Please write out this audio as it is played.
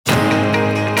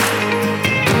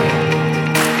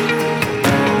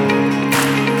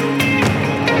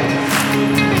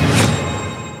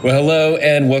Well, hello,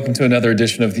 and welcome to another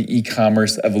edition of the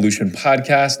E-Commerce Evolution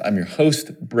Podcast. I'm your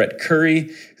host, Brett Curry,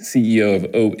 CEO of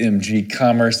OMG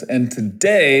Commerce, and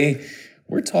today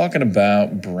we're talking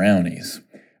about brownies.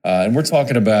 And we're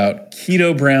talking about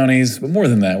keto brownies, but more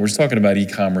than that, we're just talking about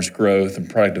e-commerce growth and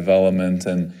product development.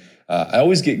 And I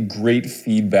always get great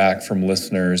feedback from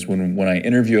listeners when I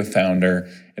interview a founder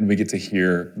and we get to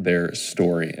hear their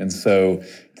story. And so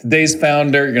today's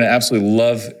founder, you're going to absolutely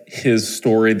love his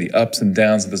story, the ups and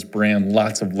downs of this brand,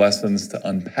 lots of lessons to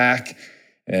unpack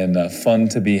and fun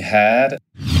to be had.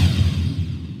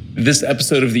 This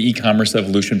episode of the E-Commerce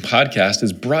Evolution Podcast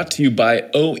is brought to you by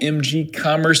OMG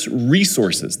Commerce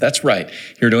Resources. That's right.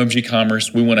 Here at OMG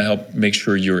Commerce, we want to help make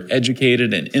sure you're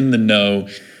educated and in the know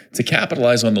to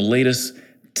capitalize on the latest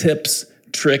tips,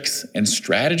 tricks, and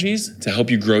strategies to help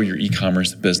you grow your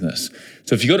e-commerce business.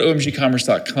 So if you go to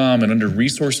omgcommerce.com and under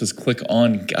resources, click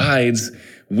on guides,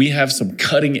 we have some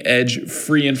cutting edge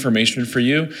free information for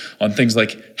you on things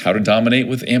like how to dominate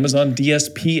with Amazon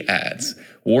DSP ads,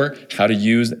 or how to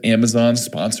use Amazon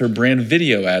sponsor brand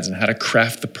video ads and how to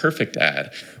craft the perfect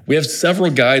ad. We have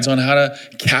several guides on how to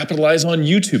capitalize on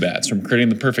YouTube ads, from creating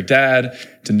the perfect ad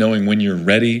to knowing when you're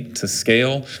ready to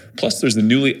scale. Plus, there's the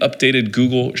newly updated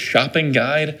Google Shopping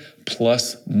Guide,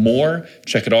 plus more.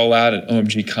 Check it all out at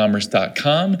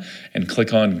omgcommerce.com and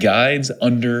click on guides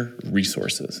under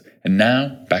resources. And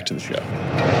now, back to the show.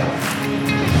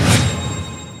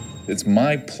 It's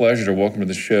my pleasure to welcome to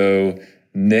the show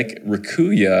Nick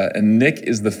Raccuia, and Nick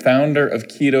is the founder of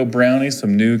Keto Brownies,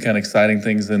 some new kind of exciting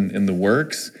things in the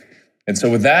works. And so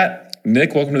with that,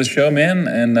 Nick, welcome to the show, man,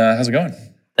 and how's it going?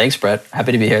 Thanks, Brett.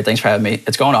 Happy to be here. Thanks for having me.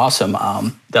 It's going awesome.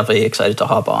 Definitely excited to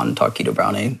hop on and talk Keto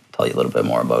Brownie, tell you a little bit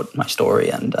more about my story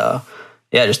and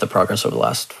just the progress over the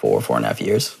last 4.5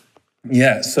 years.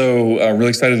 Yeah, so really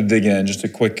excited to dig in. Just a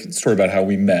quick story about how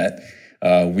we met.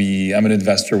 I'm an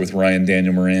investor with Ryan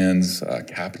Daniel Moran's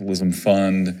Capitalism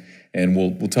Fund. And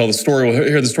we'll tell the story. We'll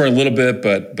hear the story a little bit,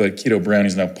 but Keto Brownie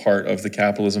is now part of the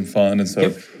Capitalism Fund. And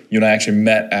so You and I actually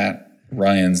met at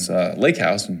Ryan's lake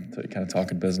house and kind of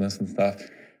talking business and stuff.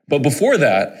 But before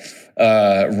that,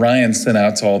 Ryan sent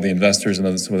out to all the investors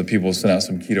and some of the people sent out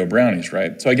some Keto Brownies,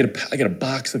 right? So I get a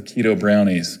box of Keto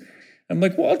Brownies. I'm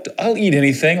like, well, I'll eat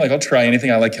anything. Like, I'll try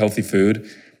anything. I like healthy food.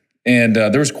 And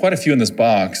there was quite a few in this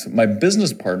box. My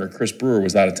business partner, Chris Brewer,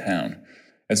 was out of town.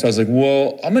 And so I was like,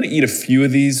 well, I'm going to eat a few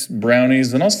of these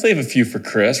brownies and I'll save a few for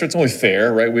Chris. It's only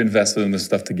fair, right? We invested in this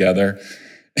stuff together.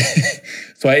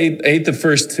 So I ate the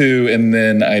first two, and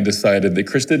then I decided that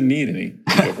Chris didn't need any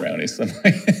keto brownies. So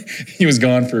he was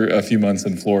gone for a few months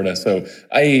in Florida. So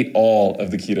I ate all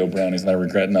of the keto brownies and I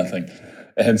regret nothing.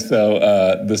 And so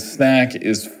the snack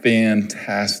is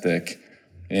fantastic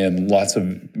and lots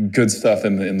of good stuff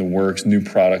in the works, new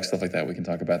products, stuff like that. We can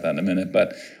talk about that in a minute.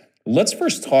 But let's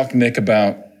first talk, Nick,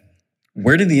 about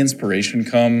where did the inspiration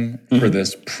come for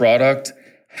this product?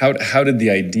 How did the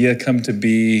idea come to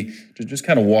be? Just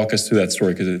kind of walk us through that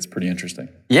story because it's pretty interesting.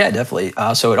 Yeah, definitely.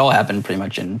 So it all happened pretty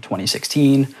much in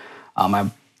 2016.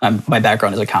 My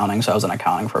background is accounting, so I was in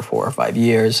accounting for 4 or 5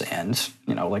 years, and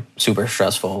super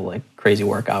stressful, like crazy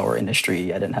work hour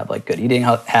industry. I didn't have like good eating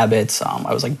habits.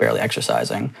 I was like barely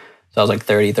exercising, so I was like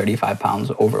 30, 35 pounds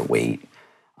overweight.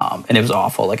 And it was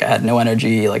awful. Like I had no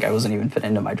energy. Like I wasn't even fit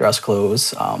into my dress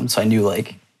clothes. So I knew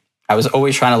like I was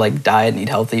always trying to like diet and eat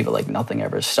healthy, but like nothing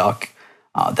ever stuck.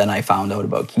 Then I found out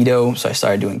about keto. So I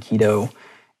started doing keto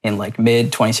in like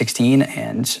mid 2016,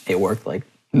 and it worked like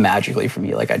magically for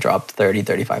me. Like I dropped 30,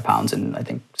 35 pounds in I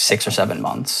think 6 or 7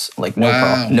 months. Like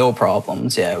no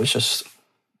problems. Yeah, it was just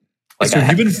like. So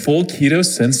you've been full keto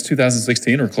since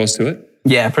 2016 or close to it?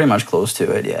 Yeah, pretty much close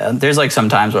to it, yeah. There's like some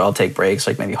times where I'll take breaks,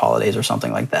 like maybe holidays or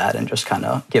something like that, and just kind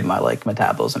of give my like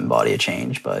metabolism and body a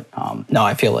change. But no,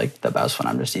 I feel like the best when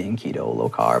I'm just eating keto, low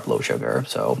carb, low sugar.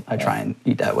 So I try and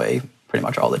eat that way pretty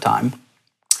much all the time.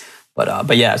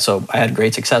 But yeah, so I had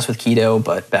great success with keto,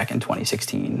 but back in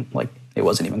 2016, like it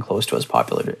wasn't even close to as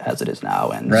popular as it is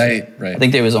now. And right. I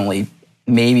think there was only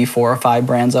maybe 4 or 5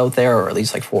 brands out there, or at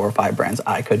least like 4 or 5 brands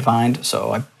I could find.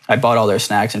 So I bought all their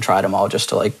snacks and tried them all just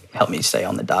to like help me stay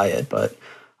on the diet, but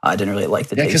I didn't really like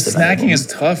the taste of it. Yeah, because snacking is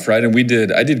tough, right? And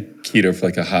I did keto for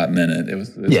like a hot minute. It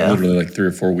was literally like 3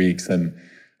 or 4 weeks, and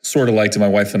sort of liked it. My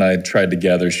wife and I tried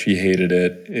together. She hated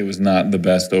it. It was not the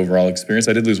best overall experience.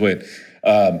 I did lose weight.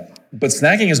 But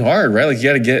snacking is hard, right? Like you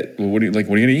got to get, what are you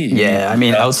going to eat? Yeah, I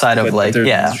mean, outside of like,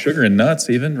 sugar and nuts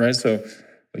even, right? So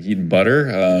like eating butter,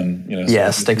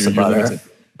 sticks of butter. Limited.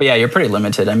 But yeah, you're pretty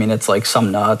limited. I mean, it's like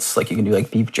some nuts, like you can do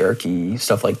like beef jerky,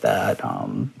 stuff like that.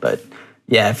 But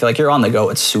yeah, I feel like you're on the go,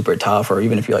 it's super tough. Or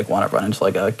even if you like want to run into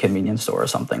like a convenience store or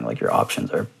something, like your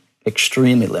options are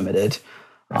extremely limited.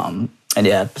 And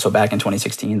yeah, so back in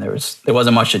 2016, there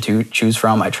wasn't much to choose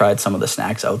from. I tried some of the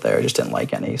snacks out there, I just didn't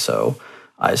like any. So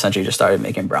I essentially just started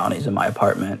making brownies in my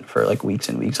apartment for like weeks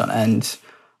and weeks on end.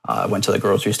 Went to the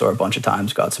grocery store a bunch of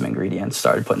times, got some ingredients,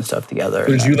 started putting stuff together.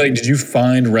 So did you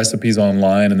find recipes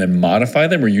online and then modify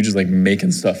them, or you just like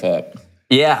making stuff up?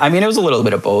 Yeah, I mean, it was a little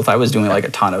bit of both. I was doing like a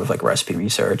ton of like recipe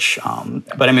research.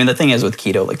 But I mean, the thing is with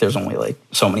keto, like there's only like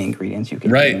so many ingredients you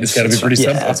can use. It's got to be pretty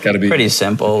simple. It's got to be pretty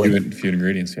simple. A few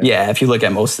ingredients. Yeah, if you look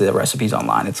at most of the recipes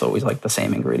online, it's always like the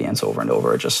same ingredients over and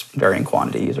over, just varying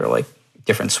quantities or like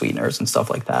different sweeteners and stuff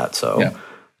like that. So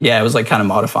yeah, it was like kind of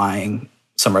modifying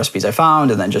some recipes I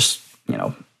found and then just,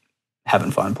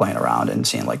 having fun playing around and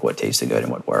seeing like what tasted good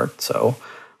and what worked. So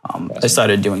awesome. I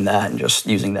started doing that and just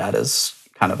using that as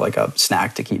kind of like a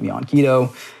snack to keep me on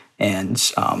keto,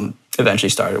 and eventually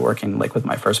started working like with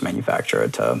my first manufacturer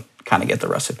to kind of get the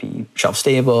recipe shelf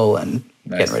stable and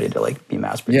getting ready to like be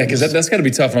mass produced. Yeah, because that's got to be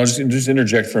tough. And I'll just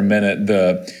interject for a minute.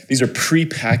 These are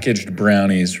pre-packaged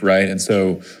brownies, right? And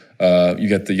so you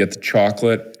get the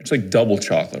chocolate. It's like double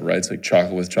chocolate, right? It's like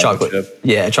chocolate with chocolate chip.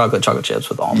 Yeah, chocolate chips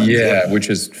with almonds. Yeah, which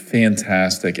is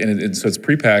fantastic. And so it's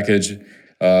pre-packaged.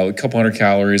 A couple hundred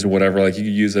calories or whatever, like you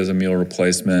could use as a meal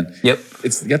replacement. Yep.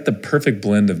 It's got the perfect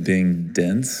blend of being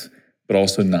dense, but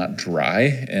also not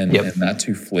dry and not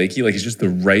too flaky. Like it's just the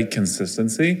right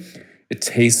consistency. It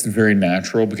tastes very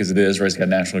natural because it is, right? It's got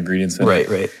natural ingredients in it.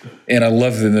 Right. And I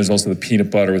love that there's also the peanut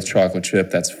butter with chocolate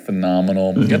chip. That's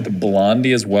phenomenal. You got the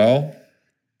Blondie as well.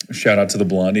 Shout out to the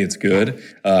Blondie, it's good.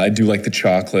 I do like the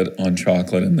chocolate on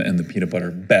chocolate and the peanut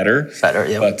butter better.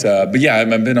 Yeah. But yeah,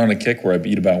 I've been on a kick where I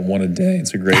eat about one a day.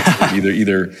 It's a great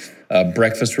either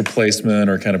breakfast replacement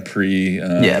or kind of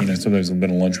sometimes I've been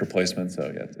a lunch replacement.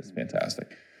 So yeah, it's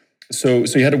fantastic. So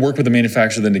you had to work with the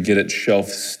manufacturer then to get it shelf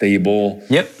stable.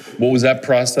 Yep. What was that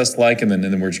process like, and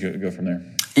then where'd you go from there?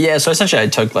 Yeah, so essentially I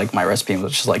took like my recipe and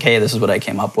was just like, hey, this is what I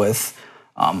came up with.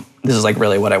 This is like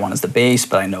really what I want as the base,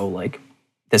 but I know like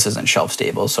this isn't shelf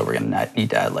stable, so we're gonna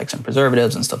need to add like some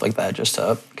preservatives and stuff like that just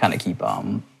to kind of keep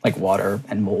like water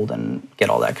and mold and get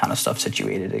all that kind of stuff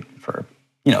situated for,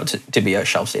 to be a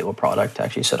shelf stable product, to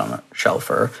actually sit on a shelf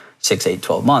for 6, 8,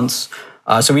 12 months.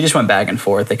 So we just went back and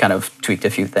forth. They kind of tweaked a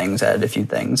few things, added a few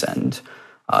things, and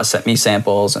sent me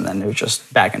samples, and then it was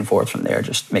just back and forth from there,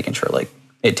 just making sure like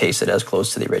it tasted as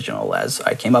close to the original as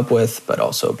I came up with, but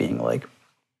also being like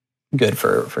good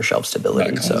for shelf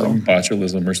stability. Not so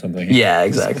botulism or something. Yeah,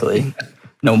 exactly.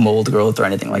 No mold growth or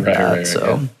anything like that.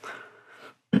 So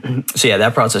yeah,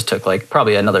 that process took like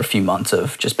probably another few months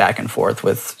of just back and forth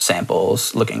with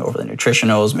samples, looking over the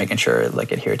nutritionals, making sure it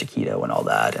like adhered to keto and all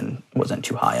that, and wasn't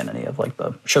too high on any of like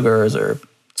the sugars or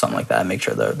something like that. Make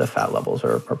sure the fat levels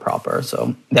are proper.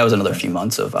 So that was another few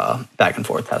months of back and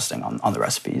forth testing on the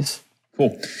recipes.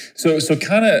 Cool. So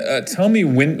kind of tell me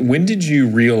when did you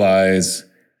realize,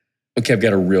 okay, I've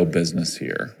got a real business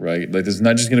here, right? Like this is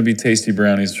not just going to be tasty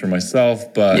brownies for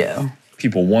myself, but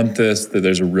people want this, that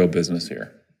there's a real business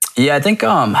here. Yeah, I think,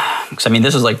 because I mean,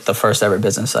 this is like the first ever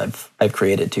business I've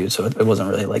created too. So it wasn't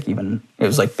really like it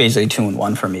was like basically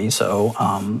 2-in-1 for me. So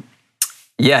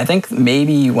yeah, I think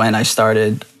maybe when I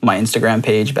started my Instagram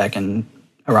page back in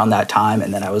around that time,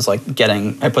 and then I was like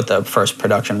I put the first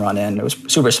production run in. It was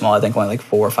super small, I think only like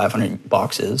 400 or 500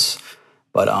 boxes.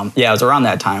 But yeah, it was around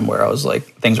that time where I was like,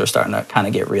 things were starting to kind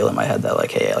of get real in my head that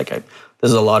like, hey, this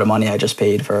is a lot of money I just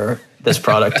paid for this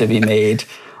product to be made.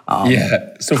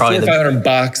 So 400 or 500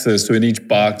 boxes. So in each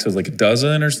box is like a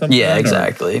dozen or something? Yeah,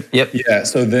 exactly. Yep. Yeah,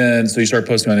 so you start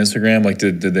posting on Instagram, like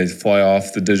did they fly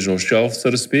off the digital shelf,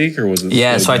 so to speak, or was it?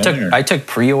 Yeah, so I took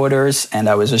pre-orders, and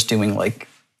I was just doing like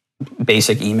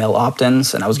basic email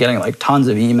opt-ins, and I was getting like tons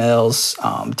of emails,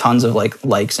 tons of like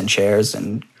likes and shares,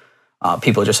 and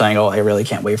people just saying, oh, I really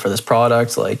can't wait for this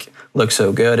product, like looks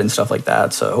so good and stuff like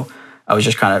that. So I was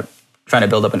just kind of trying to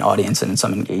build up an audience and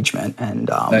some engagement. And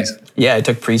nice. Yeah, I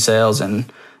took pre-sales and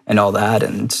all that.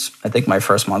 And I think my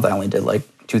first month I only did like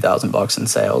 $2,000 in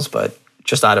sales, but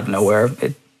just out of nowhere,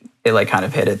 it like kind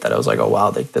of hit it that I was like, oh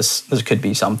wow, like this could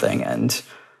be something, and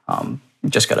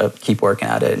just got to keep working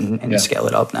at it and scale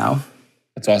it up now.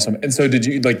 That's awesome. And so did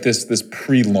you like this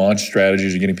pre-launch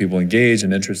strategies, you're getting people engaged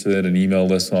and interested and email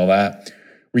lists and all that?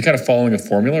 Were you kind of following a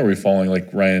formula? Or were you following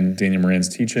like Daniel Moran's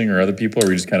teaching or other people, or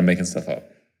were you just kind of making stuff up?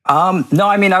 No,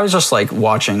 I mean, I was just like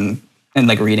watching and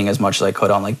like reading as much as I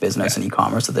could on like business and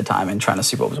e-commerce at the time and trying to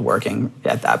see what was working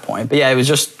at that point. But yeah, it was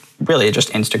just really just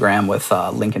Instagram with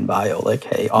link in bio, like,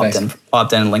 hey,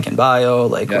 opt in, link in bio,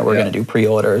 like we're going to do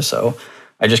pre-orders. So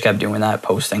I just kept doing that,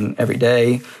 posting every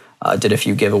day. Did a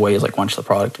few giveaways like once the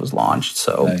product was launched.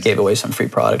 So gave away some free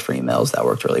product for emails. That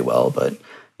worked really well. But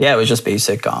yeah, it was just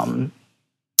basic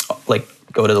like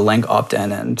go to the link, opt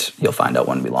in, and you'll find out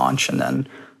when we launch. And then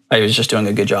I was just doing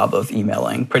a good job of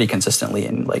emailing pretty consistently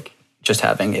and like just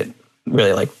having it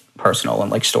really like personal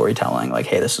and like storytelling, like,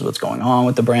 hey, this is what's going on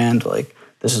with the brand. Like,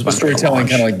 this is when storytelling,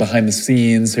 kind of like behind the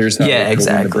scenes. Here's how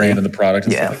exactly. the brand and the product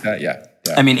and stuff like that. Yeah.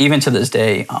 I mean, even to this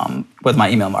day, with my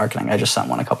email marketing, I just sent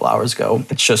one a couple hours ago.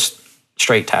 It's just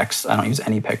straight text. I don't use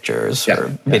any pictures or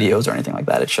videos or anything like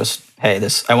that. It's just, hey,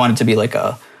 I want it to be like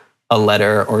a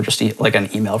letter or just like an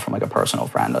email from like a personal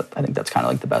friend. I think that's kind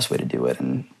of like the best way to do it,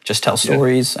 and just tell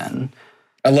stories. And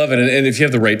I love it. And if you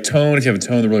have the right tone, if you have a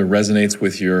tone that really resonates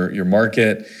with your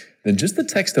market, then just the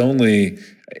text only.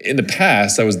 In the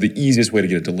past, that was the easiest way to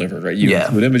get it delivered, right? You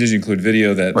include images, you include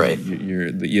video that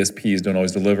the ESPs don't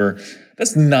always deliver.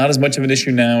 That's not as much of an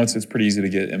issue now. It's pretty easy to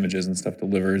get images and stuff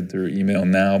delivered through email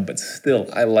now, but still,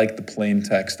 I like the plain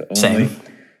text only. Same.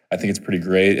 I think it's pretty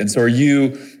great. And so are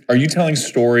you telling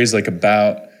stories like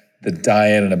about the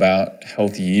diet and about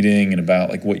healthy eating and about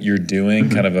like what you're doing,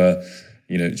 kind of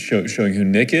showing who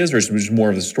Nick is, or is it just more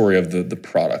of the story of the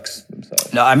products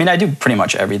themselves? No, I mean, I do pretty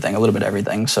much everything, a little bit of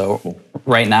everything. So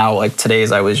right now, like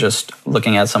today's, I was just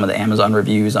looking at some of the Amazon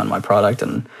reviews on my product,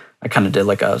 and I kind of did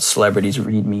like a celebrities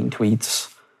read mean tweets.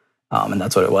 And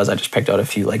that's what it was. I just picked out a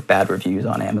few like bad reviews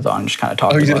on Amazon and just kind of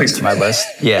talked about it to my list.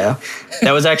 Yeah.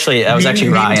 That was actually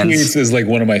Ryan's. Tweets is like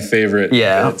one of my favorite.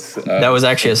 Yeah. That was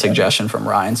actually a suggestion from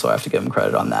Ryan, so I have to give him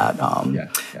credit on that.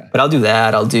 But I'll do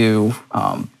that. I'll do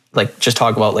like just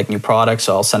talk about like new products.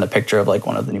 So I'll send a picture of like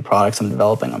one of the new products I'm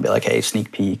developing. I'll be like, hey,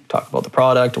 sneak peek, talk about the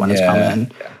product, when it's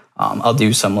coming. I'll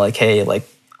do some like, hey, like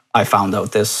I found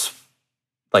out this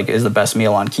like is the best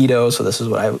meal on keto. So this is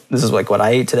what I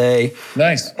ate today.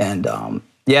 Nice. And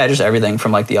just everything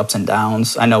from like the ups and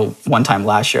downs. I know one time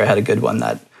last year I had a good one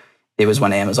that it was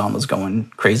when Amazon was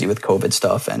going crazy with COVID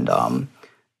stuff, and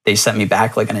they sent me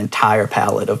back like an entire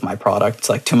pallet of my product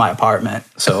like to my apartment.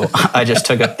 So I just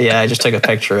took a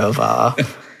picture of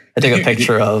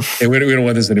Hey, we don't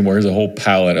want this anymore. Here's a whole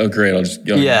pallet. Oh great, I'll just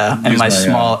go and my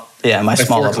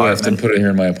small apartment and put it here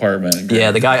in my apartment. Great.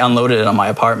 Yeah, the guy unloaded it on my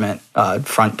apartment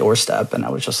front doorstep, and I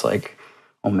was just like,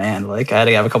 oh man, like I had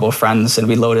to have a couple of friends, and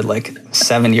we loaded like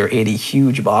 70 or 80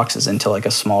 huge boxes into like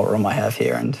a small room I have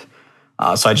here. And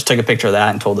so I just took a picture of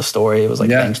that and told the story. It was like,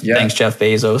 thanks Jeff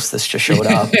Bezos. This just showed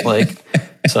up.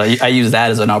 So I use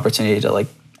that as an opportunity to like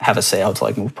have a sale to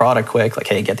like move product quick. Like,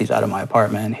 hey, get these out of my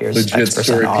apartment. Here's legit X%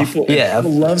 story. Off.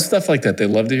 People love stuff like that. They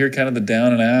love to hear kind of the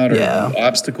down and out or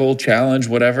obstacle, challenge,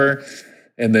 whatever.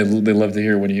 And they love to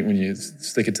hear when you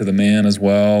stick it to the man as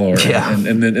well. Or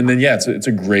and then it's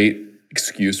a great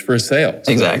excuse for a sale.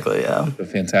 So exactly.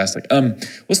 Fantastic.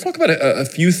 Let's talk about a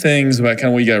few things about kind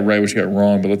of what you got right, what you got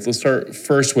wrong. But let's start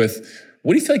first with,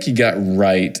 what do you feel like you got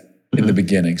right in the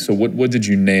beginning? So what did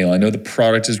you nail? I know the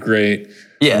product is great.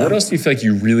 Yeah. What else do you feel like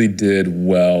you really did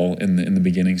well in the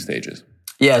beginning stages?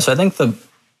 Yeah. So I think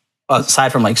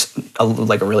aside from like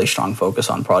a really strong focus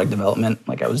on product development,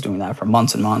 like I was doing that for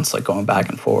months and months, like going back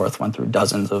and forth, went through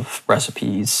dozens of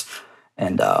recipes,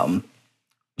 and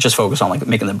just focus on like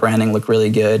making the branding look really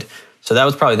good. So that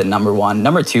was probably the number one.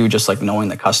 Number two, just like knowing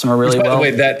the customer really well. By the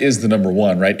way, that is the number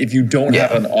one, right? If you don't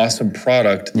have an awesome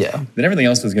product, then everything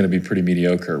else is going to be pretty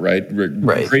mediocre, right?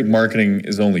 Great marketing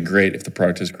is only great if the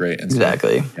product is great. And so,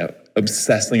 exactly.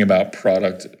 Obsessing about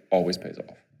product always pays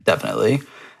off. Definitely.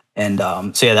 And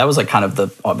that was like kind of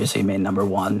the obviously main number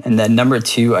one. And then number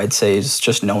two, I'd say, is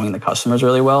just knowing the customers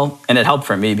really well. And it helped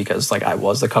for me because like I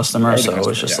was the customer. So it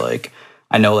was just like,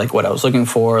 I know like what I was looking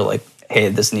for, like, hey,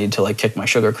 this needed to like kick my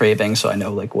sugar craving. So I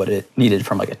know like what it needed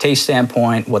from like a taste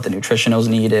standpoint, what the nutritionals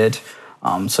needed.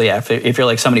 If you're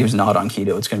like somebody who's not on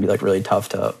keto, it's going to be like really tough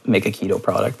to make a keto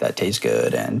product that tastes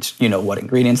good, and you know what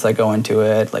ingredients that go into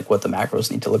it, like what the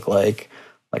macros need to look like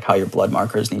how your blood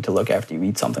markers need to look after you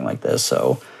eat something like this.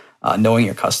 So knowing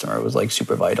your customer was like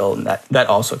super vital, and that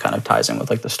also kind of ties in with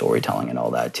like the storytelling and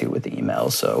all that too with the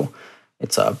emails. So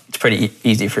it's pretty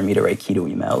easy for me to write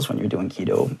keto emails when you're doing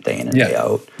keto day in and day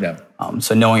out. Yeah.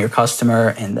 So knowing your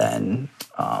customer, and then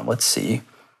let's see.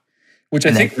 Which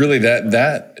I think really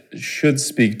that should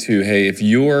speak to, hey,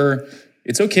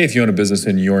 it's okay if you own a business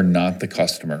and you're not the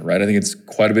customer, right? I think it's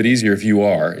quite a bit easier if you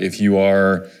are. If you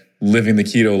are living the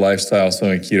keto lifestyle,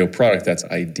 selling a keto product, that's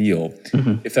ideal.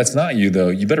 Mm-hmm. If that's not you, though,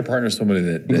 you better partner with somebody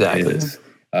that is.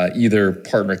 Either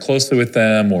partner closely with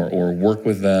them or work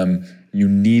with them. You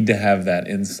need to have that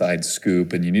inside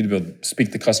scoop, and you need to be able to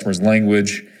speak the customer's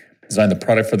language, design the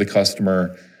product for the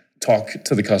customer, talk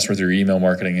to the customer through email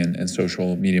marketing and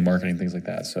social media marketing, things like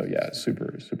that. So yeah,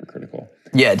 super, super critical.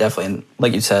 Yeah, definitely. And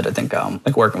like you said, I think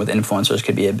like working with influencers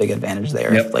could be a big advantage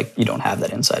there. If like you don't have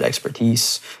that inside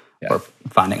expertise. or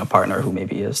finding a partner who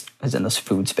maybe is in this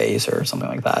food space or something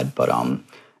like that. But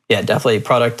yeah, definitely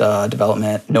product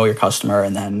development, know your customer.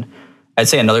 And then I'd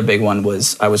say another big one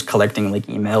was I was collecting like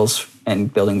emails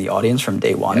and building the audience from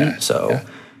day one.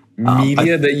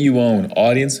 Media that you own,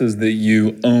 audiences that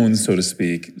you own, so to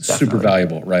speak, super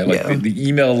valuable, right? Like the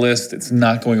email list, it's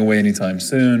not going away anytime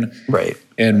soon. Right.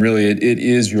 And really, it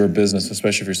is your business,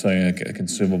 especially if you're selling a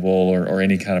consumable or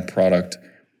any kind of product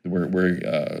where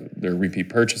there are repeat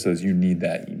purchases, you need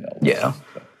that email list. Yeah.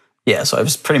 Yeah, so I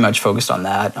was pretty much focused on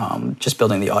that, just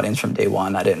building the audience from day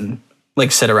one. I didn't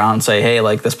like sit around and say, hey,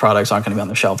 like this product's not going to be on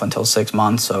the shelf until 6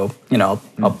 months. So,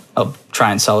 I'll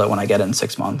try and sell it when I get it in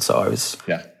 6 months. So I was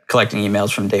collecting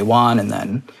emails from day one, and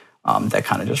then that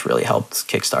kind of just really helped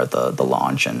kickstart the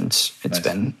launch. And it's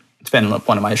been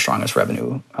one of my strongest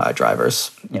revenue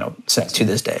drivers, since to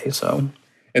this day. So.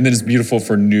 And then it's beautiful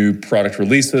for new product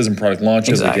releases and product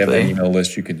launches. Exactly. Like you have an email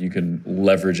list, you can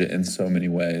leverage it in so many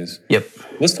ways. Yep.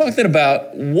 Let's talk then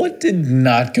about what did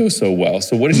not go so well.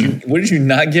 So what did you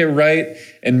not get right?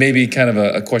 And maybe kind of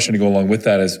a question to go along with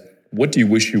that is, what do you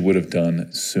wish you would have done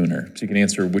sooner? So you can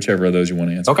answer whichever of those you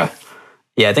want to answer. Okay.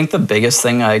 Yeah, I think the biggest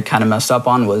thing I kind of messed up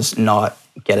on was not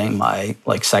getting my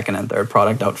like second and third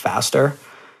product out faster.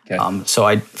 Okay. So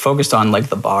I focused on like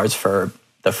the bars for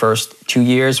the first 2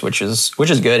 years, which is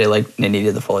good. It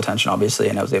needed the full attention, obviously,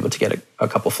 and I was able to get a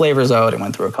couple flavors out. I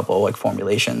went through a couple like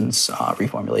formulations,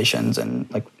 reformulations,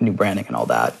 and like new branding and all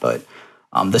that. But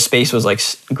the space was like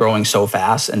growing so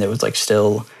fast, and there was like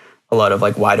still a lot of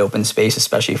like wide open space,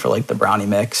 especially for like the brownie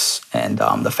mix and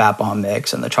the fat bomb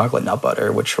mix and the chocolate nut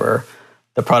butter, which were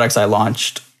the products I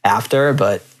launched after.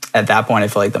 But at that point, I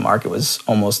feel like the market was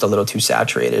almost a little too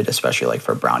saturated, especially like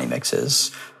for brownie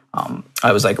mixes.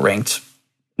 I was like ranked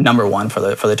number one for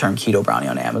the term keto brownie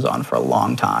on Amazon for a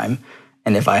long time.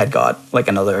 And if I had got like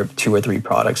another 2 or 3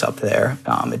 products up there,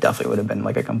 it definitely would have been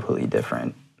like a completely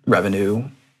different revenue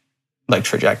like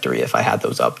trajectory if I had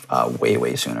those up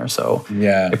way sooner. So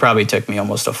it probably took me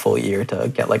almost a full year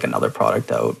to get like another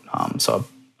product out. So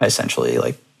I essentially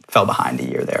like fell behind a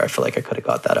year there. I feel like I could have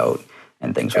got that out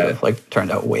and things would have like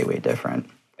turned out way different.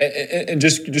 And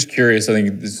just curious, I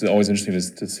think this is always interesting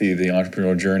to see the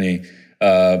entrepreneurial journey.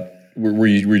 Were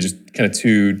you just kind of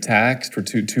too taxed or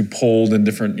too pulled in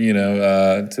different,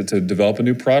 to develop a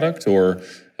new product, or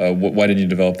why didn't you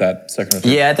develop that second or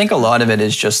third? Yeah, I think a lot of it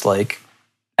is just like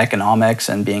economics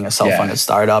and being a self-funded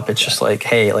startup. It's just like,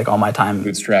 hey, like all my time.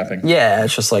 Bootstrapping. Yeah,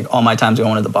 it's just like all my time's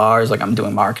going to the bars. Like I'm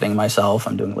doing marketing myself.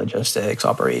 I'm doing logistics,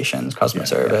 operations, customer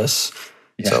service.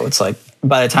 Yeah. So it's like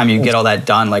by the time you get all that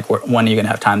done, like when are you going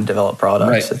to have time to develop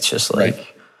products? Right. It's just like. Right.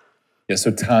 Yeah,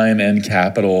 so time and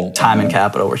capital. Time and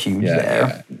capital were huge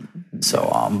there. Yeah. So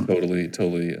totally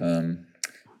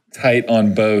tight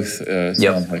on both.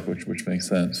 Sounds like which makes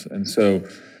sense. And so,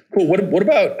 cool. What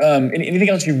about anything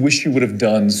else you wish you would have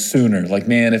done sooner? Like,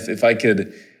 man, if I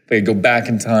could go back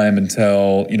in time and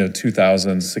tell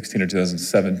 2016 or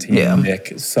 2017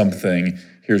 Nick something,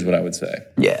 here's what I would say.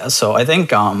 Yeah. So I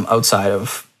think outside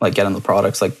of like getting the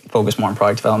products, like focus more on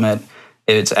product development.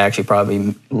 It's actually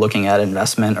probably looking at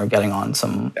investment or getting on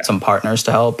some partners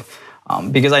to help,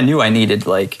 because I knew I needed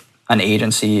like an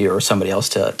agency or somebody else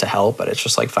to help, but it's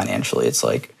just like financially, it's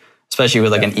like, especially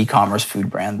with like an e-commerce food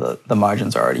brand, the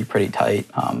margins are already pretty tight.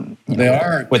 They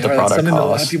are with the product something costs. That a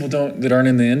lot of people that aren't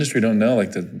in the industry don't know.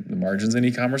 Like the margins in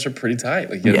e-commerce are pretty tight.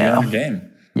 Like you have to be on your game.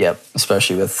 Yep,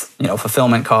 especially with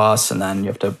fulfillment costs, and then you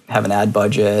have to have an ad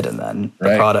budget, and then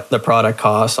the product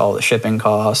costs, all the shipping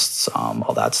costs,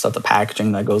 all that stuff, the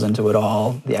packaging that goes into it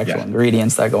all, the actual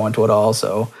ingredients that go into it all.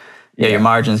 So your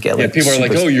margins get like people are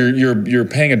like, oh, you're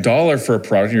paying $1 for a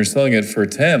product and you're selling it for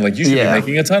 10. Like you should be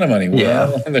making a ton of money.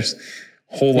 Well, there's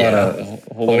a whole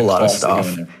lot of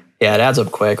stuff. Yeah, it adds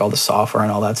up quick, all the software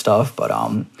and all that stuff. But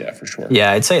for sure.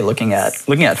 Yeah, I'd say looking at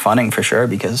funding for sure,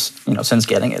 because since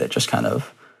getting it just kind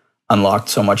of unlocked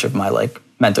so much of my like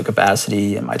mental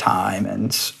capacity and my time, and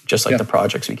just like the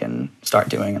projects we can start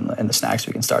doing and the snacks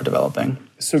we can start developing.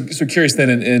 So curious then,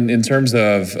 in terms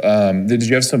of, did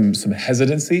you have some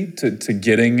hesitancy to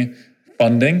getting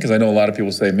funding? Because I know a lot of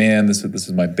people say, man, this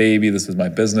is my baby, this is my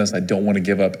business, I don't want to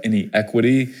give up any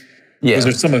equity. Yeah. Was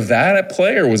there some of that at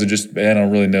play, or was it just, I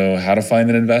don't really know how to find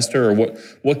an investor, or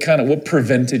what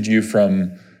prevented you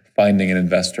from finding an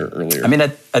investor earlier? I mean, I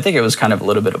think it was kind of a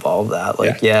little bit of all of that.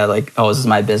 Like, oh, this is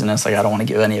my business. Like, I don't want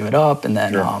to give any of it up. And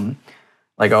then,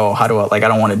 like, oh, how do I, like, I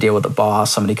don't want to deal with the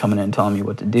boss, somebody coming in and telling me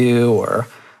what to do, or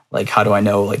like, how do I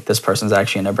know like this person's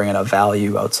actually going to bring enough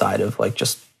value outside of like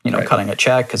just Right. cutting a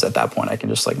check, because at that point I can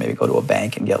just like maybe go to a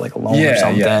bank and get like a loan or Yeah,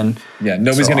 something. yeah.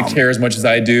 Nobody's So, going to care as much as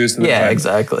I do. So yeah, if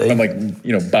exactly. I'm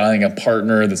like, buying a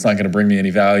partner that's not going to bring me any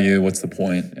value, what's the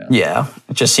point? Yeah,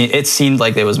 it seemed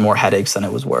like there was more headaches than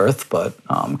it was worth, but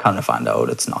kind of find out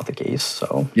it's not the case.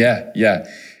 So Yeah.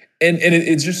 And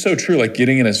it's just so true. Like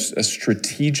getting in a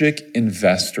strategic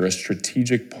investor, a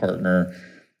strategic partner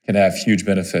can have huge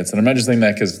benefits. And I'm not just saying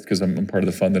that because I'm part of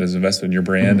the fund that is invested in your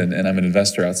brand, and I'm an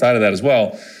investor outside of that as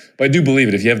well. But I do believe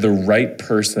it. If you have the right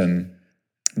person,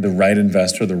 the right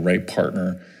investor, the right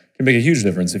partner, it can make a huge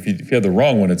difference. If you have the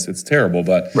wrong one, it's terrible.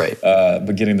 But right.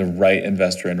 But getting the right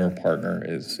investor and or partner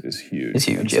is huge. It's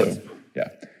huge. So, yeah.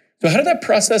 So how did that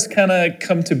process kind of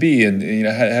come to be? And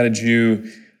how did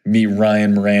you meet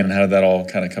Ryan Moran, and how did that all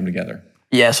kind of come together?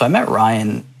 Yeah, so I met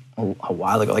Ryan a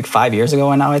while ago, like 5 years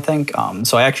ago now, I think.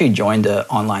 So I actually joined an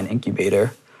online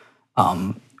incubator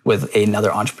with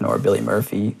another entrepreneur, Billy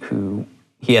Murphy, who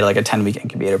he had like a 10-week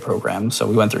incubator program. So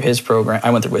we went through his program. I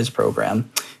went through his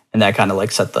program, and that kind of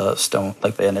like set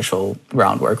the initial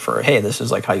groundwork for, hey, this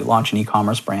is like how you launch an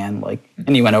e-commerce brand. Like,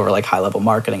 and he went over like high-level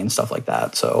marketing and stuff like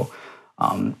that. So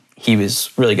he was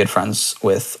really good friends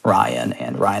with Ryan,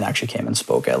 and Ryan actually came and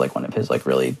spoke at like one of his like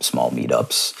really small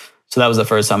meetups. So that was the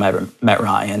first time I ever met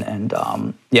Ryan. And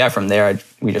from there,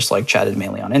 we just like chatted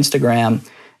mainly on Instagram.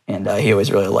 And he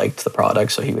always really liked the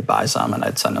product. So he would buy some, and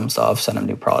I'd send him stuff, send him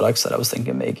new products that I was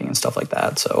thinking of making and stuff like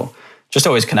that. So just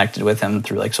always connected with him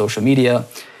through like social media.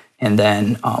 And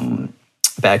then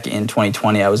back in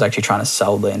 2020, I was actually trying to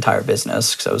sell the entire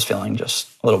business because I was feeling just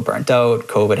a little burnt out.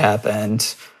 COVID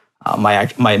happened.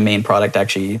 My main product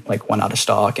actually like went out of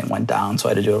stock and went down, so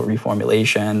I had to do a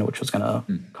reformulation, which was going to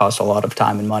cost a lot of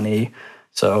time and money.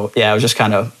 So I was just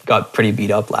kind of got pretty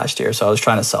beat up last year. So I was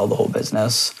trying to sell the whole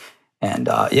business, and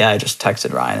I just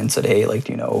texted Ryan and said, hey, like,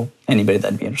 do you know anybody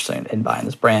that'd be interested in buying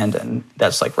this brand? And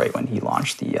that's like right when he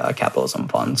launched the Capitalism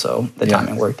Fund. So the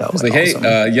timing worked out. I was like, awesome.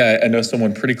 hey, I know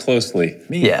someone pretty closely.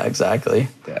 Me. Yeah, exactly.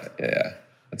 Yeah.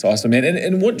 That's awesome, man.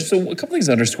 And so a couple things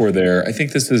to underscore there. I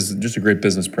think this is just a great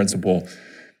business principle.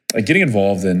 Like getting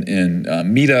involved in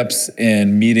meetups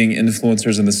and meeting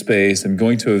influencers in the space and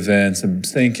going to events and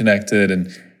staying connected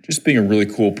and just being a really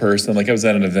cool person. Like I was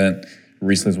at an event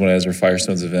recently, when I was at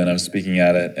Firestone's event, I was speaking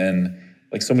at it, and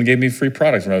like someone gave me free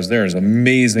product when I was there. It was an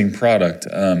amazing product.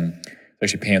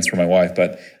 Actually pants for my wife,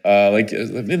 but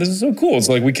this is so cool. It's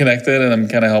like we connected, and I'm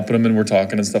kind of helping them, and we're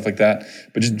talking and stuff like that.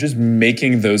 But just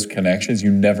making those connections, you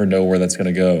never know where that's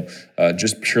going to go.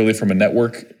 Just purely from a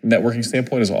networking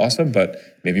standpoint is awesome. But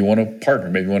maybe you want to partner,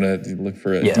 maybe you want to look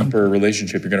for a deeper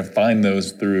relationship. You're going to find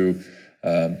those through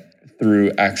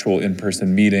actual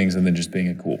in-person meetings, and then just being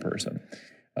a cool person.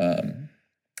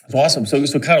 It's awesome.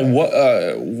 So kind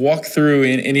of walk through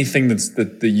anything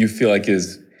that you feel like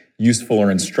is useful or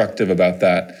instructive about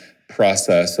that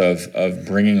process of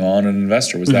bringing on an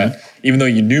investor. Was that, even though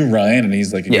you knew Ryan and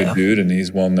he's like a good dude and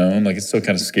he's well known, like it's still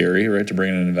kind of scary, right, to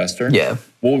bring in an investor? Yeah.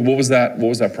 What was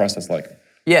that process like?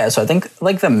 Yeah, so I think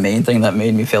like the main thing that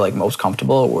made me feel like most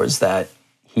comfortable was that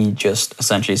he just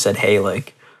essentially said, hey,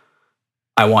 like,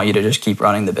 I want you to just keep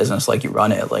running the business like you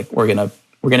run it. Like we're gonna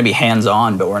be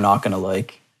hands-on, but we're not gonna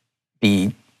like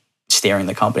be steering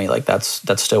the company. Like that's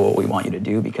still what we want you to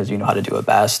do, because you know how to do it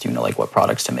best. You know like what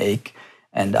products to make,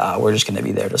 and we're just going to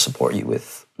be there to support you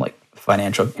with like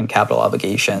financial and capital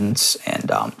obligations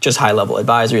and just high level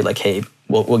advisory. Like, hey,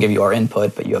 we'll give you our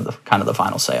input, but you have the kind of the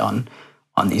final say on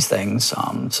these things.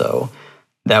 So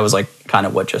that was like kind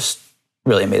of what just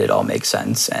really made it all make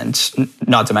sense, and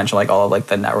not to mention like all of like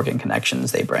the networking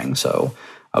connections they bring. So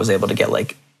I was able to get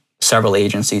like several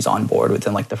agencies on board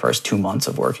within like the first 2 months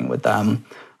of working with them.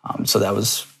 So that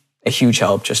was a huge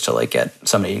help just to like get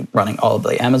somebody running all of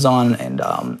the Amazon and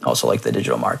also like the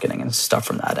digital marketing and stuff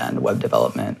from that end, web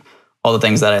development, all the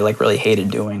things that I like really hated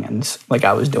doing and like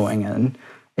I was doing, and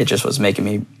it just was making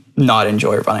me not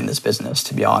enjoy running this business,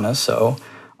 to be honest. So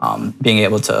being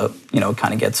able to,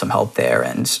 kind of get some help there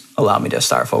and allow me to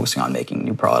start focusing on making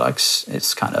new products,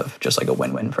 it's kind of just like a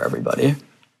win-win for everybody.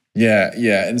 Yeah.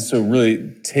 And so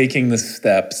really taking the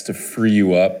steps to free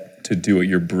you up to do what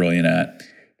you're brilliant at,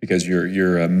 because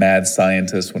you're a mad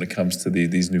scientist when it comes to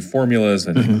these new formulas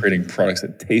and creating products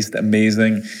that taste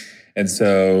amazing. And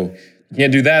so you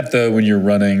can't do that though when you're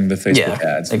running the Facebook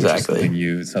ads. Exactly. Which is something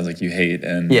it sounds like you hate.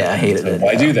 And I hated it.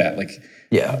 Why do that? Like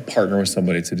partner with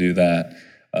somebody to do that.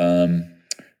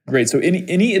 Great. So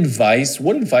any advice?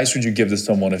 What advice would you give to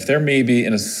someone if they're maybe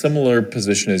in a similar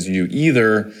position as you?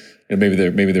 Either maybe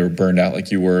they were burned out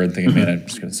like you were and thinking, man, I'm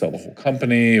just going to sell the whole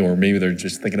company, or maybe they're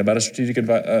just thinking about a strategic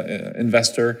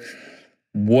investor.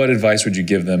 What advice would you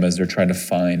give them as they're trying to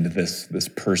find this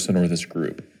person or this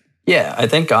group? Yeah, I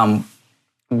think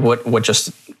what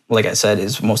just like I said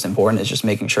is most important is just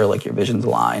making sure like your visions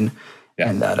align Yeah.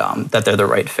 and that they're the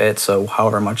right fit. So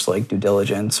however much like due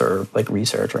diligence or like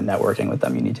research or networking with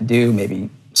them you need to do, maybe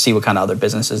see what kind of other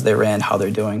businesses they're in, how they're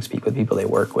doing, speak with people they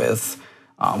work with.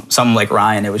 Someone like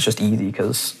Ryan, it was just easy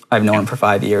because I've known him for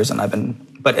 5 years and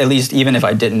but at least even if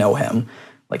I didn't know him,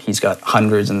 like he's got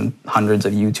hundreds and hundreds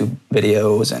of YouTube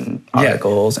videos and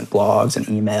articles and blogs and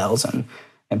emails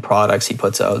and products he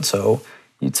puts out. So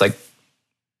it's like,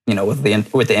 with the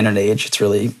internet age, it's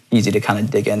really easy to kind of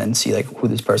dig in and see like who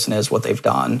this person is, what they've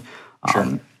done.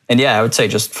 Sure. And yeah, I would say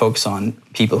just focus on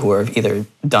people who have either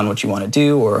done what you want to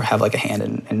do or have like a hand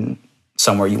in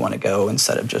somewhere you want to go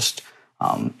instead of just,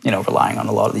 relying on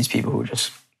a lot of these people who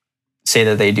just say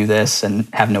that they do this and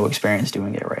have no experience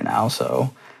doing it right now.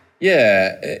 So.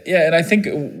 Yeah, and I think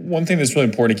one thing that's really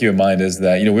important to keep in mind is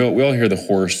that we all hear the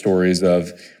horror stories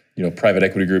of private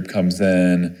equity group comes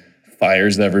in,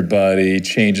 fires everybody,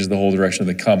 changes the whole direction of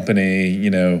the company,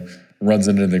 runs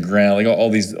into the ground, like all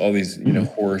these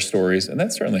horror stories, and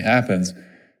that certainly happens.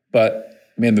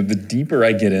 But man, the deeper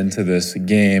I get into this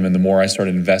game and the more I start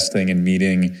investing and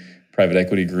meeting private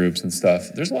equity groups and stuff,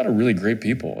 there's a lot of really great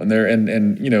people, and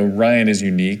Ryan is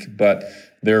unique, but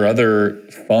there are other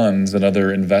funds and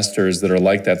other investors that are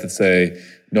like that say,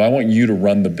 no, I want you to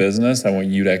run the business. I want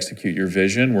you to execute your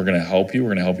vision. We're going to help you.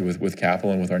 We're going to help you with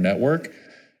capital and with our network.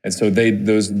 And so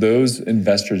those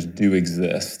investors do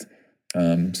exist.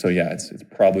 So yeah, it's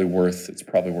probably worth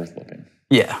looking.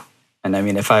 Yeah, and I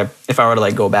mean, if I were to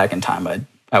like go back in time,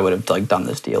 I would have like done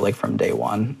this deal like from day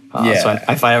one. So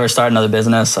if I ever start another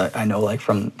business, I know like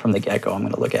from the get go, I'm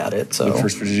going to look at it. So look for a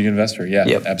strategic investor. Yeah,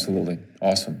 yep. Absolutely,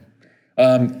 awesome.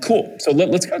 Cool. So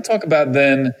let's kind of talk about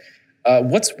then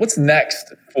what's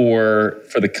next for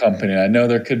the company. I know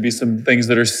there could be some things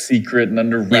that are secret and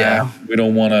under wraps. Yeah. We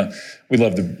don't want to. We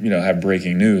love to have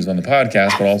breaking news on the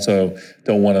podcast, but also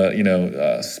don't want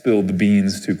to spill the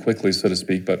beans too quickly, so to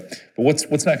speak. But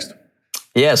what's next?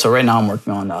 Yeah. So right now I'm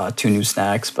working on 2 new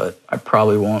snacks, but I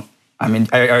probably won't. I mean,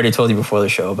 I already told you before the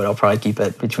show, but I'll probably keep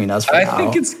it between us for now. I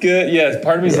think it's good. Yeah,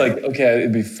 part of me is like, okay,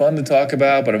 it'd be fun to talk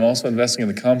about, but I'm also investing in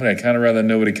the company. I kind of rather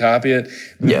nobody copy it.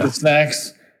 The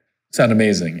snacks sound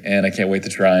amazing, and I can't wait to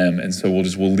try them. And so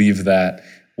we'll leave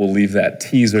that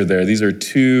teaser there. These are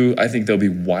 2. I think they'll be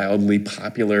wildly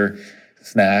popular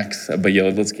snacks. But yeah,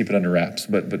 let's keep it under wraps.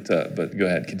 But go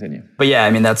ahead, continue. But yeah, I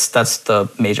mean that's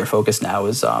the major focus now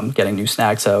is getting new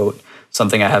snacks out.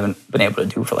 Something I haven't been able to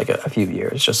do for like a few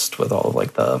years, just with all of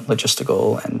like the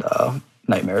logistical and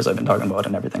nightmares I've been talking about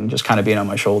and everything, just kind of being on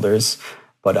my shoulders.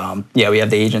 But we have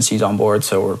the agencies on board,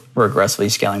 so we're aggressively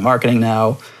scaling marketing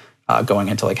now, going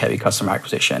into like heavy customer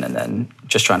acquisition, and then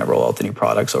just trying to roll out the new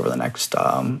products over the next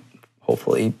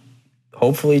hopefully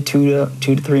 2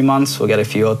 to 3 months. We'll get a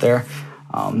few out there.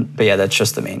 But yeah, that's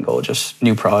just the main goal: just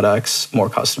new products, more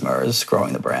customers,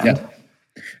 growing the brand. Yeah.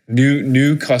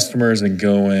 New customers and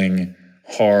going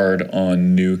hard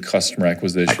on new customer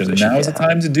acquisition. Now is the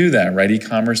time to do that, right?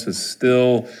 E-commerce is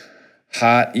still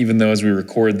hot, even though as we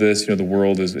record this, the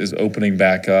world is opening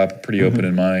back up, pretty open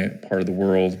in my part of the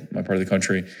world, my part of the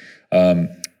country.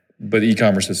 But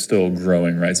e-commerce is still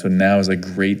growing, right? So now is a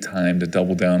great time to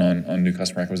double down on new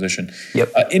customer acquisition.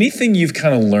 Yep. Anything you've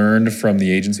kind of learned from the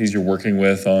agencies you're working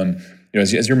with on,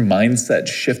 has your mindset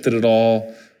shifted at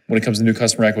all when it comes to new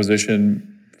customer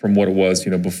acquisition from what it was,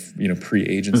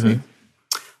 pre-agency?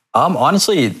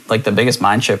 Honestly, like the biggest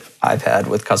mind shift I've had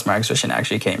with customer acquisition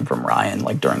actually came from Ryan,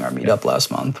 like during our meetup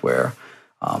last month, where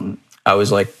I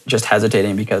was like just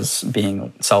hesitating because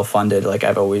being self-funded, like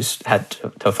I've always had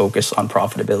to focus on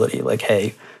profitability. Like,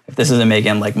 hey, if this isn't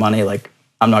making like money, like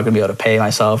I'm not gonna be able to pay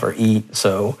myself or eat.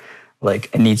 So like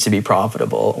it needs to be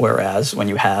profitable. Whereas when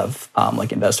you have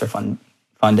like investor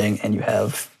funding and you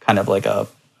have kind of like a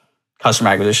customer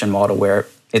acquisition model where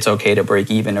it's okay to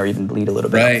break even or even bleed a little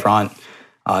bit up front,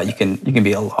 you can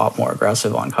be a lot more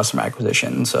aggressive on customer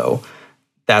acquisition. So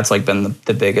that's like been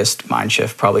the biggest mind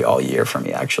shift probably all year for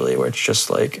me, actually, where it's just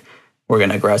like we're going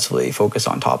to aggressively focus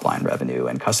on top line revenue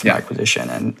and customer acquisition.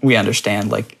 And we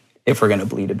understand like if we're going to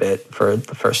bleed a bit for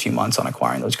the first few months on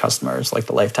acquiring those customers, like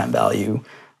the lifetime value,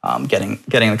 getting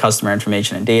the customer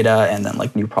information and data, and then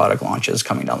like new product launches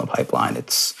coming down the pipeline,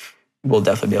 we'll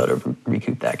definitely be able to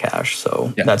recoup that cash.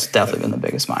 So that's definitely been the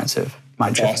biggest mind shift.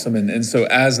 Awesome. And so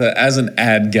as an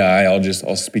ad guy,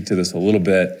 I'll speak to this a little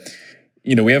bit.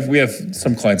 We have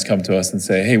some clients come to us and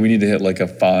say, hey, we need to hit like a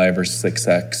 5 or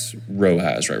 6x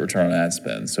ROAS, right? Return on ad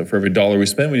spend. So for every dollar we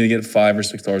spend, we need to get $5 or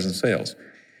 $6 in sales.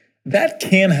 That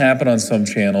can happen on some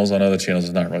channels. On other channels,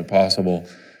 it's not really possible.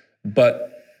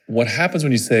 But what happens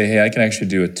when you say, hey, I can actually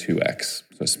do a 2x?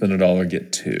 So spend $1,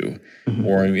 get two, Mm-hmm.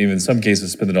 or even in some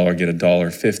cases, spend $1, get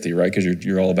 $1.50, right? Because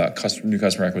you're all about new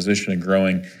customer acquisition and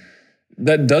growing.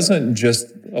 That doesn't just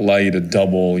allow you to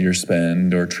double your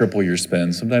spend or triple your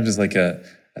spend. Sometimes it's like a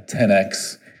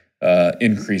 10x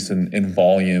increase in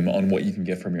volume on what you can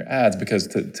get from your ads, because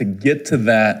to get to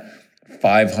that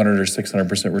 500 or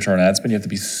 600% return on ad spend, you have to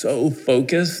be so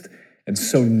focused and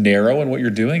so narrow in what you're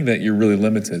doing that you're really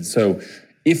limited. So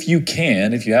if you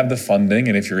have the funding,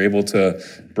 and if you're able to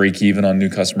break even on new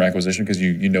customer acquisition because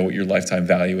you know what your lifetime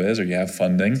value is, or you have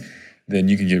funding, then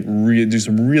you can do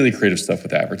some really creative stuff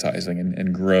with advertising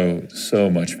and grow so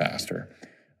much faster.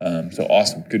 So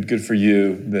awesome. Good for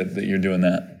you that you're doing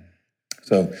that.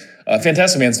 So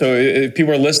fantastic, man. So if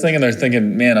people are listening and they're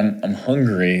thinking, man, I'm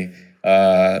hungry,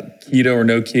 keto or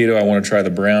no keto, I want to try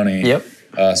the brownie. Yep.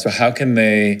 So how can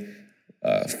they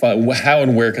how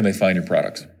and where can they find your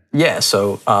products? Yeah,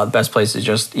 so the best place is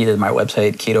just either my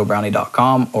website,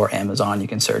 ketobrownie.com, or Amazon. You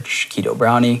can search Keto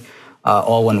Brownie,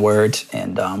 all one word.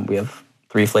 And we have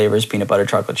 3 flavors: peanut butter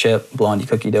chocolate chip, blondie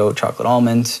cookie dough, chocolate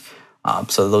almond.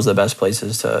 So those are the best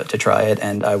places to try it.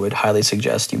 And I would highly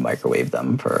suggest you microwave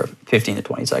them for 15 to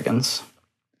 20 seconds.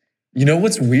 You know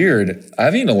what's weird?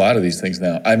 I've eaten a lot of these things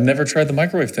now. I've never tried the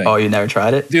microwave thing. Oh, you never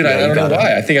tried it? Dude, I don't know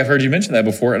why. I think I've heard you mention that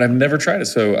before, and I've never tried it.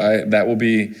 So that will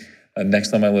be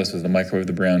next on my list, is to microwave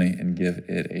the brownie and give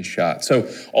it a shot. So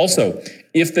also,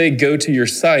 if they go to your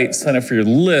site, sign up for your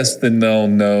list, then they'll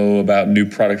know about new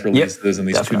product releases and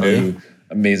these definitely. 2 new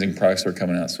amazing products that are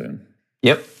coming out soon.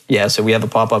 Yep. Yeah, so we have a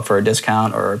pop-up for a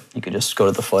discount, or you could just go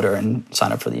to the footer and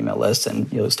sign up for the email list,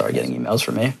 and you'll start getting emails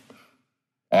from me.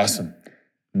 Awesome.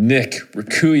 Nick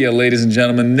Raccuia, ladies and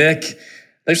gentlemen. Nick,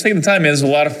 thanks for taking the time, man. This was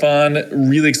a lot of fun.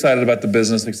 Really excited about the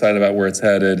business, excited about where it's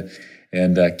headed,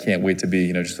 and can't wait to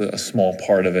be, just a small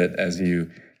part of it as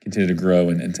you continue to grow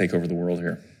and take over the world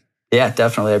here. Yeah,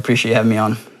 definitely. I appreciate you having me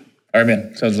on. All right,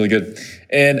 man. Sounds really good.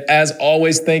 And as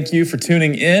always, thank you for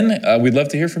tuning in. We'd love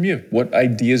to hear from you. What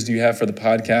ideas do you have for the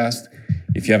podcast?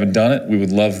 If you haven't done it, we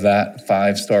would love that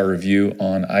 5-star review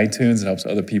on iTunes. It helps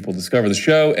other people discover the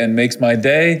show and makes my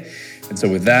day. And so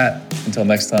with that, until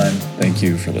next time, thank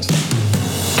you for listening.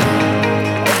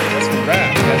 Okay, that's a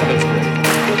wrap. That's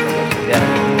great.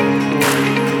 Yeah.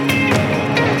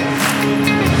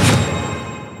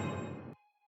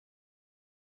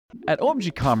 At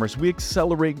OMG Commerce, we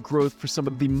accelerate growth for some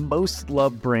of the most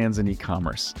loved brands in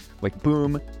e-commerce, like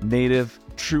Boom, Native,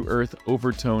 True Earth,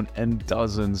 Overtone, and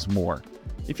dozens more.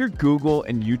 If your Google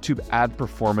and YouTube ad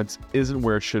performance isn't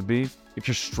where it should be, if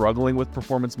you're struggling with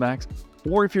Performance Max,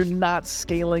 or if you're not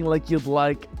scaling like you'd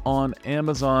like on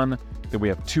Amazon, then we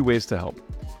have 2 ways to help.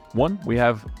 One, we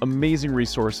have amazing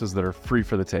resources that are free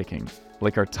for the taking,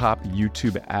 like our top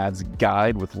YouTube ads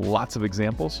guide with lots of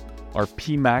examples, our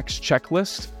PMax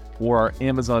checklist, or our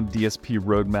Amazon DSP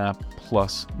roadmap,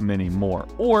 plus many more.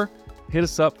 Or hit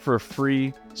us up for a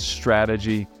free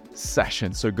strategy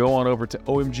session. So go on over to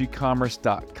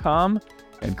omgcommerce.com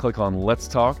and click on Let's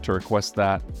Talk to request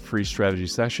that free strategy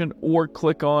session, or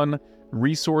click on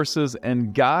Resources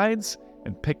and Guides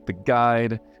and pick the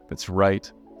guide that's right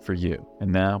for you.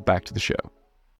 And now back to the show.